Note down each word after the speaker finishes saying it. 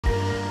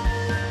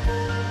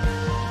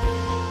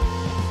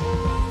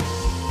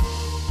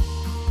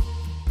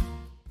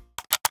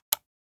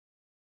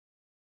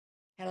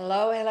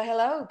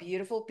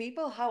beautiful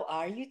people. How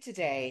are you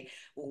today?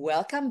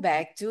 Welcome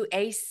back to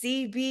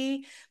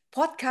ACB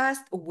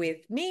podcast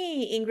with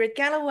me, Ingrid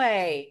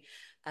Galloway.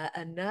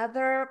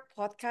 Another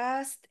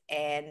podcast,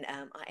 and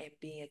I am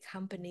being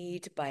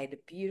accompanied by the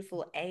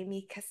beautiful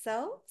Amy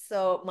Cassell.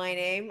 So,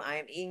 I'm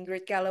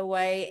Ingrid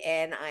Galloway,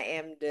 and I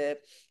am the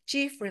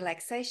Chief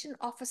Relaxation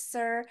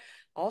Officer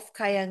of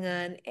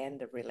Kayangan and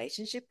the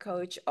Relationship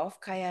Coach of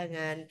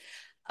Kayangan.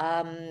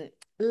 Um,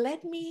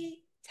 Let me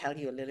tell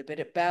you a little bit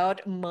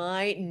about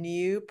my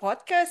new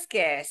podcast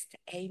guest.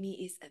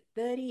 Amy is a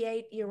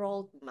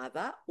 38-year-old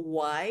mother,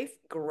 wife,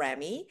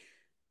 Grammy.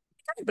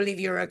 I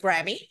believe you're a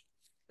Grammy.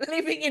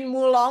 Living in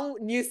Moolong,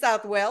 New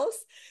South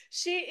Wales.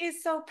 She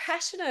is so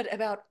passionate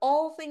about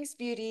all things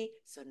beauty,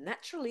 so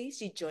naturally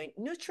she joined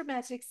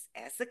Nutrimetics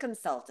as a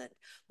consultant,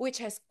 which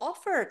has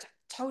offered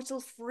total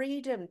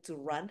freedom to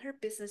run her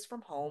business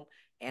from home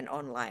and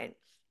online.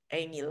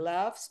 Amy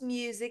loves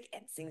music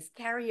and sings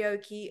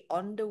karaoke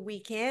on the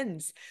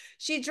weekends.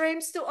 She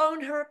dreams to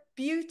own her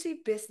beauty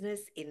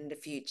business in the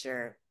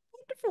future.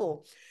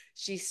 Wonderful.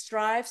 She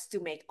strives to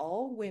make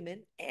all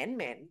women and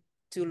men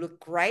to look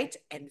great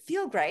and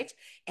feel great,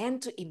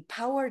 and to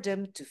empower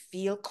them to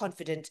feel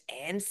confident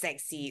and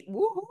sexy.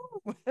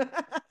 Woohoo!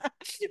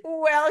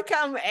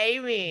 Welcome,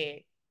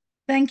 Amy.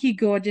 Thank you,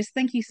 gorgeous.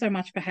 Thank you so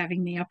much for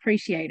having me. I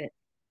appreciate it.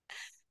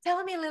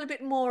 Tell me a little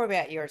bit more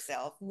about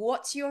yourself.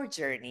 What's your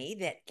journey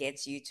that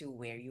gets you to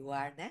where you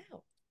are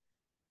now?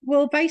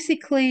 Well,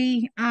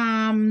 basically,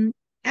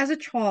 as a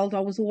child, I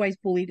was always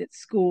bullied at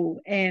school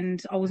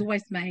and I was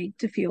always made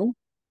to feel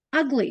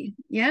ugly.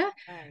 Yeah.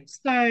 Right.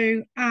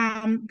 So,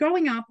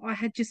 growing up, I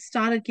had just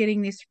started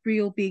getting this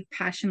real big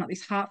passion, like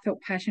this heartfelt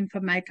passion for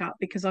makeup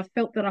because I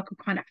felt that I could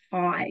kind of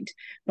hide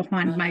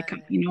behind makeup,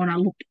 Right. and I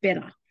looked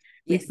better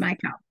with Yes.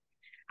 makeup.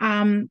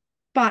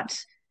 But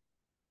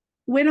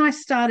when I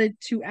started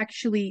to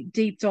actually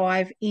deep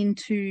dive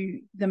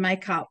into the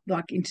makeup,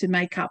 like into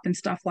makeup and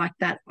stuff like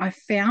that, I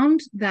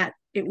found that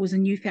it was a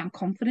newfound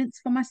confidence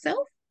for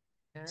myself.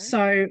 Huh?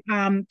 So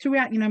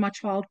throughout, my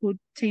childhood,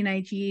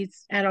 teenage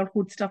years,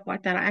 adulthood, stuff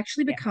like that, I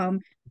actually Yeah. become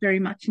very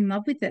much in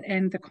love with it.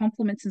 And the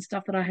compliments and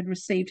stuff that I had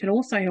received had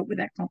also helped with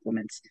that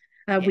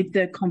Yeah. with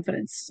the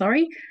confidence,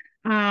 sorry.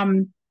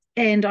 Um,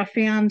 and I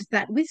found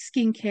that with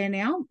skincare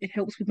now, it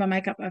helps with my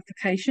makeup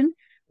application,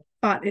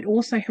 but it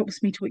also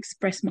helps me to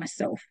express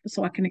myself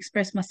so I can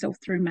express myself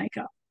through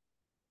makeup.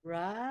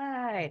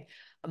 Right.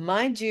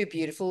 Mind you,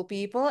 beautiful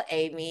people,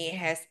 Amy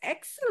has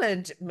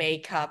excellent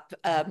makeup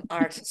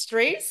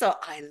artistry. So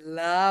I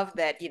love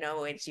that,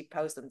 when she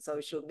posts on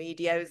social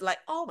media, it's like,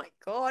 oh my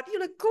God, you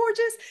look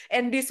gorgeous.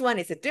 And this one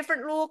is a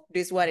different look.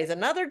 This one is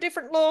another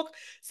different look.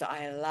 So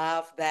I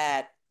love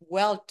that.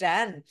 Well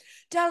done.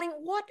 Darling,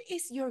 what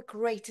is your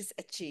greatest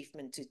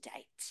achievement to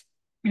date?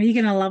 And you're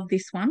going to love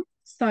this one.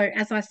 So,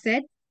 as I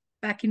said,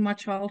 back in my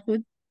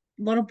childhood,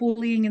 a lot of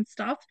bullying and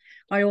stuff.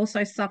 I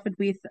also suffered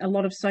with a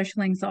lot of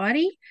social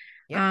anxiety,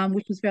 Yep.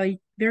 which was very,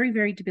 very,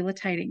 very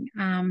debilitating.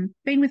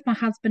 Been with my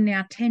husband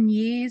now 10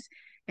 years,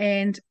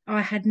 and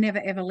I had never,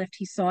 ever left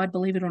his side,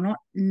 believe it or not,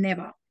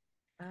 never.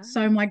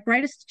 So, Ah, my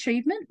greatest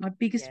achievement, my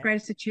biggest, yeah.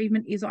 greatest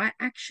achievement is I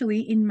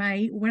actually in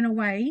May went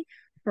away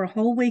for a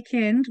whole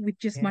weekend with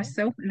just Yeah.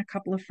 myself and a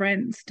couple of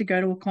friends to go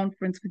to a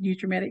conference with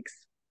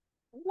Nutrimetics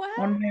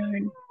on my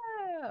own.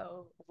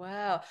 Wow.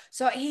 Wow.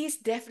 So he's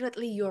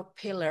definitely your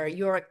pillar,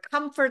 your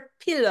comfort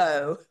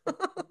pillow.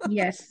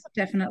 Yes,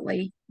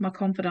 definitely. My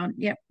confidant.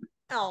 Yep,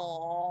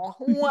 Oh,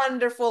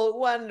 wonderful,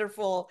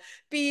 wonderful.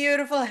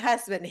 Beautiful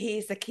husband.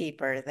 He's a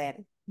keeper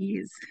then. he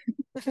is.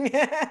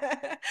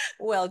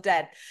 Well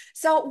done.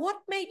 So what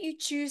made you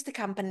choose the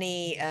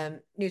company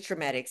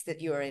Nutrimetics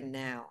that you're in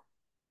now?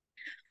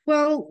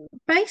 Well,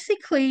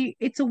 basically,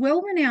 it's a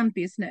well-renowned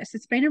business.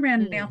 It's been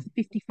around now Mm. for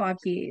 55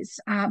 years.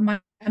 My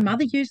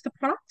mother used the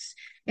products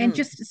and Mm.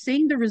 just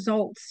seeing the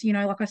results,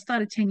 like I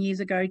started 10 years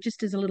ago,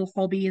 just as a little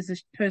hobby, as a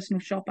personal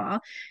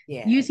shopper,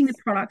 using the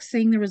Yes. products,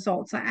 seeing the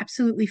results, I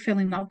absolutely fell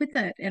in love with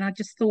it. And I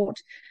just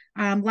thought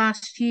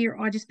last year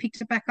I just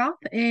picked it back up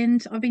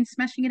and I've been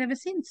smashing it ever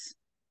since.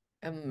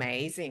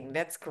 Amazing.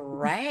 That's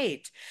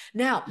great.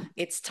 Now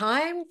it's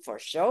time for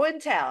show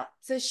and tell.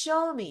 So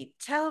tell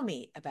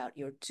me about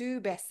your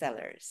two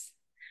bestsellers.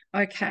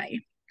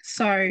 Okay.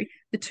 So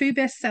the two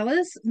best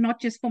sellers,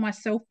 not just for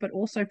myself, but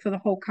also for the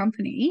whole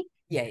company,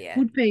 Yeah, yeah.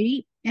 would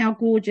be our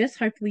gorgeous.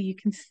 Hopefully you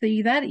can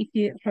see that. If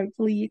you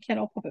hopefully you can,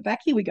 I'll pop it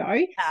back. Here we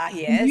go. Ah, The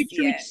yes, Nutri-Rich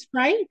yeah.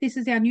 spray. This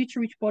is our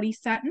Nutri-Rich body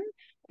satin.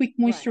 Quick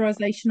Right.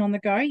 moisturization on the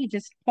go. You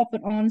just pop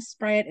it on,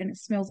 spray it, and it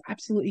smells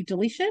absolutely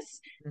delicious.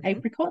 Hmm.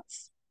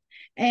 Apricots.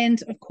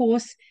 And of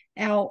course,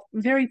 our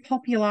very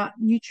popular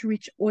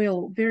Nutri-Rich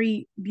oil,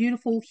 very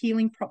beautiful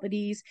healing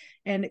properties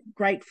and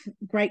great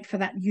for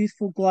that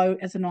youthful glow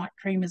as a night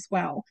cream as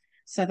well.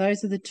 So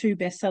those are the two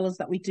best sellers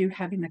that we do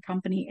have in the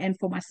company and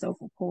for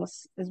myself, of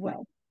course, as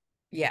well.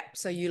 Yeah.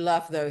 So you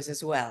love those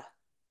as well.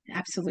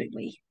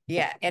 Absolutely.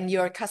 Yeah. And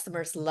your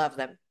customers love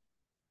them.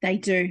 They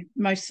do.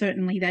 Most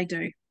certainly they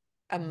do.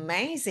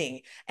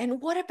 Amazing.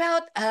 And what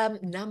about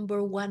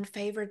number one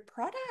favorite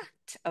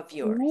product? favorite of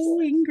yours? Oh,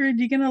 Ingrid,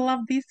 you're going to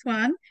love this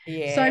one.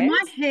 So,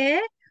 my Yes.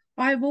 hair,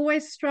 I've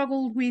always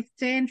struggled with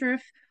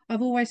dandruff.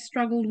 I've always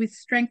struggled with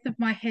strength of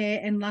my hair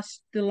and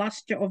the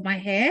luster of my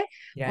hair.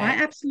 I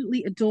Right.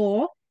 absolutely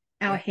adore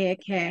our Yeah. hair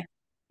care.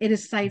 It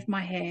has saved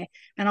my hair.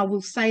 And I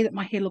will say that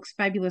my hair looks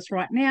fabulous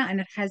right now, and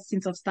it has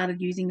since I've started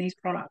using these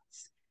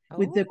products.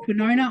 With the Oh,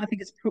 quinona, I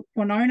think it's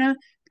quinona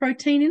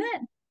protein in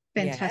it.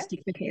 yeah.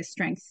 Fantastic for hair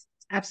strength.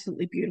 It's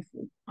absolutely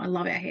beautiful. I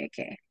love our hair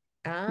care.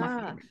 My Ah,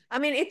 favorite. I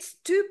mean, it's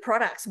two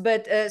products,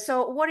 but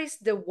so what is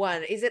the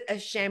one? Is it a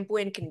shampoo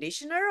and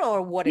conditioner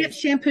or what Yep, is?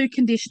 shampoo,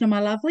 conditioner, my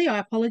lovely. I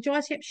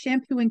apologize. Yep,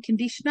 shampoo and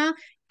conditioner,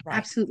 Right.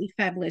 absolutely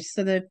fabulous.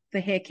 So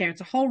the hair care,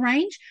 it's a whole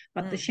range,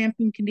 but the Mm.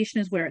 shampoo and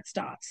conditioner is where it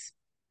starts.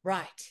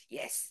 Right.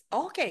 Yes.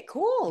 Okay,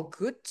 cool.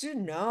 Good to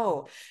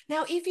know.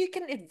 Now, if you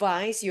can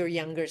advise your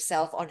younger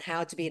self on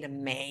how to be an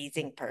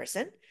amazing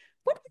person,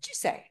 what would you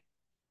say?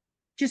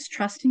 Just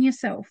trust in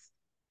yourself.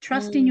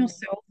 Trust in Mm,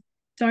 yourself.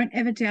 Don't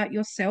ever doubt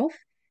yourself.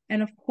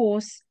 And of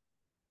course,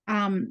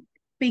 um,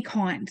 be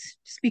kind.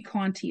 Just be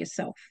kind to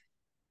yourself.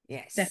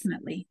 yes.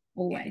 Definitely. Yes.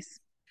 Always.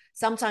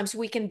 Sometimes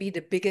we can be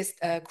the biggest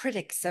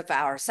critics of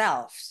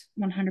ourselves.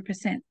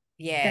 100%.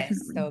 Yes,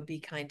 Definitely. so be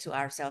kind to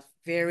ourselves.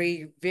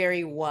 Very,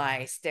 very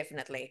wise,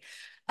 definitely.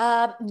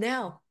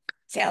 Now,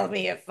 tell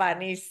me a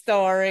funny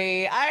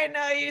story. I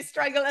know you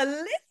struggle a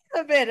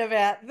little bit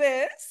about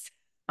this.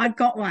 I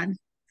got one.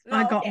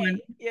 I got one.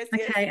 Okay, yes,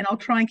 yes. Okay, and I'll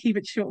try and keep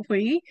it short for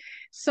you.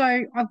 So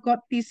I've got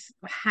this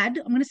I'm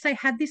going to say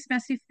had this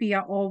massive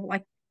fear of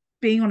like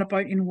being on a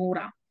boat in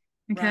water.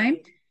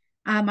 Okay.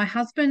 Right. My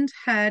husband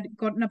had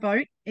gotten a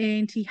boat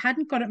and he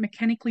hadn't got it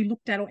mechanically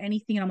looked at or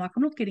anything. And I'm like,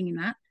 I'm not getting in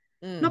that.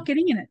 Not Mm,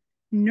 getting in it.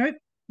 Nope,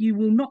 you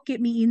will not get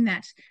me in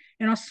that.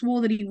 And I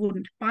swore that he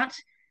wouldn't. But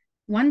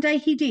one day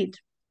he did.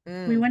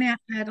 We mm. went out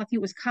at, I think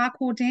it was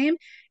Carcoar Dam,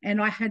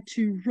 and I had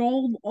to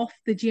roll off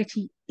the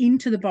jetty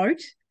into the boat.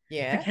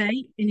 Yeah,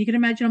 Okay. And you can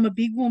imagine I'm a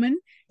big woman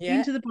yeah,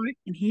 into the boat,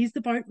 and here's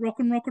the boat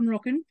rocking, rocking,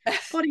 rocking.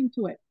 Got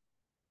into it.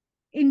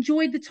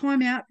 Enjoyed the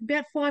time out.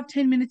 About 5,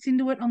 10 minutes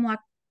into it, I'm like,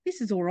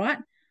 this is all right.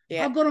 I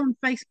yeah. got on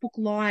Facebook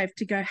Live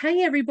to go,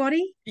 hey, everybody,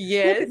 look at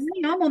Yes,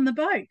 me. I'm on the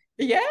boat.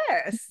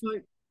 yes. So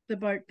the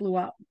boat blew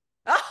up.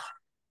 Oh,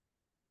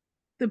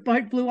 The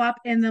boat blew up.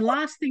 And the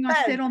last thing I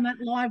said man. on that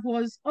live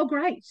was, oh,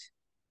 great.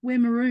 We're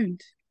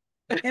marooned.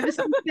 Ever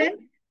since then,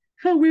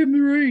 oh, we're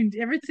marooned.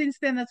 Ever since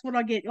then, that's what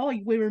I get. Oh,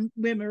 we're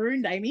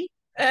marooned, Amy.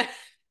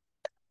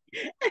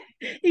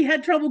 He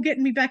had trouble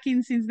getting me back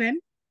in since then.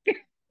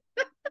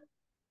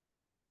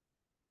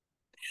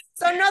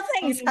 So no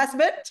thanks, Oh,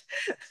 husband.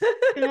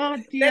 oh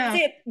That's dear.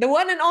 it. The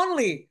one and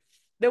only.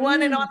 The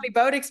one and Mm, only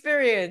boat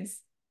experience.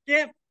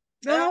 yep.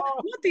 Oh,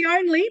 Oh, not the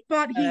only,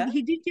 but he uh,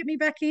 he did get me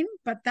back in.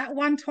 But that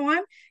one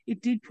time,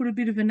 it did put a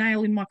bit of a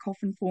nail in my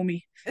coffin for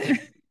me.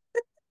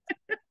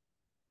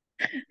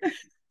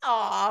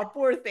 oh,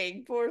 poor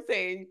thing, poor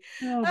thing.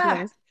 Oh, Ah,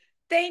 bless.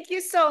 thank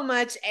you so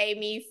much,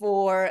 Amy,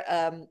 for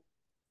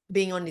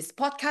being on this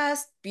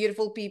podcast.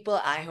 Beautiful people,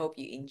 I hope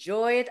you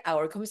enjoyed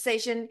our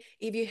conversation.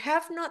 If you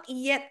have not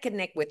yet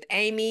connect with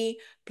Amy,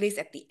 please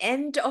at the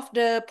end of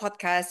the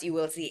podcast, you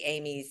will see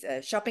Amy's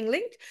shopping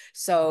link.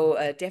 So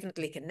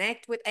definitely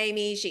connect with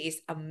Amy. She is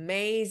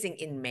amazing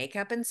in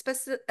makeup and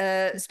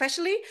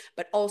especially,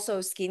 but also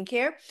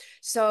skincare.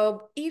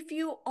 So if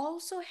you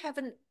also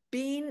haven't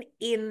been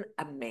in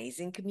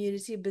Amazing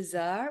Community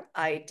Bazaar,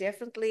 I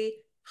definitely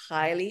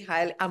highly,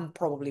 I'm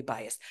probably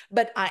biased,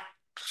 but I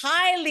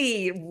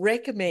highly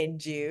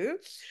recommend you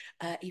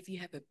if you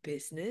have a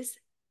business,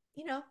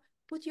 you know,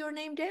 put your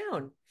name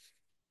down.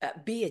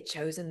 Be a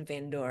chosen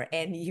vendor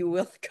and you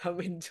will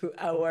come into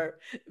our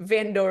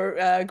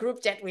vendor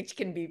group chat, which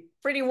can be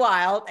pretty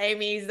wild.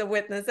 Amy is the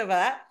witness of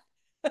that.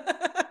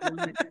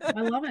 Love it.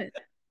 I love it.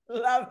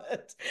 Love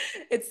it.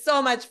 It's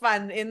so much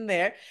fun in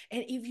there.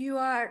 And if you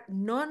are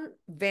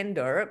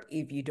non-vendor,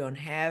 if you don't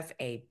have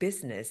a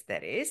business,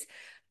 that is,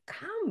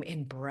 come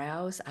and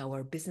browse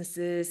our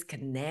businesses,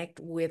 connect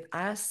with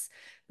us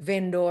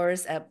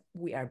vendors.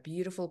 We are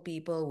beautiful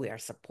people. We are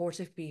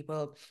supportive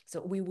people.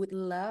 So we would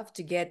love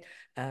to get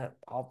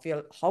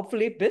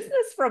hopefully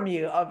business from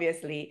you.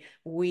 Obviously,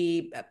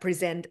 we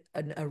present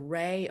an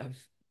array of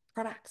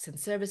products and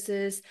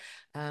services.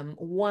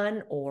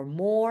 One or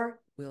more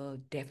will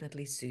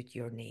definitely suit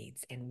your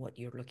needs and what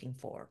you're looking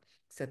for.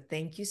 So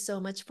thank you so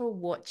much for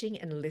watching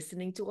and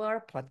listening to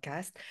our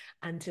podcast.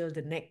 Until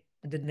the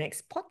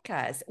next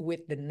podcast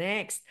with the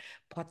next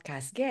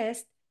podcast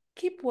guest,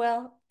 keep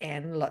well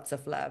and lots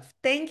of love.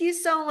 Thank you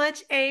so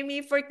much,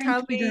 Amy, for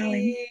Thank you,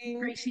 darling. coming.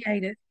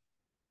 Appreciate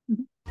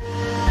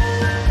it.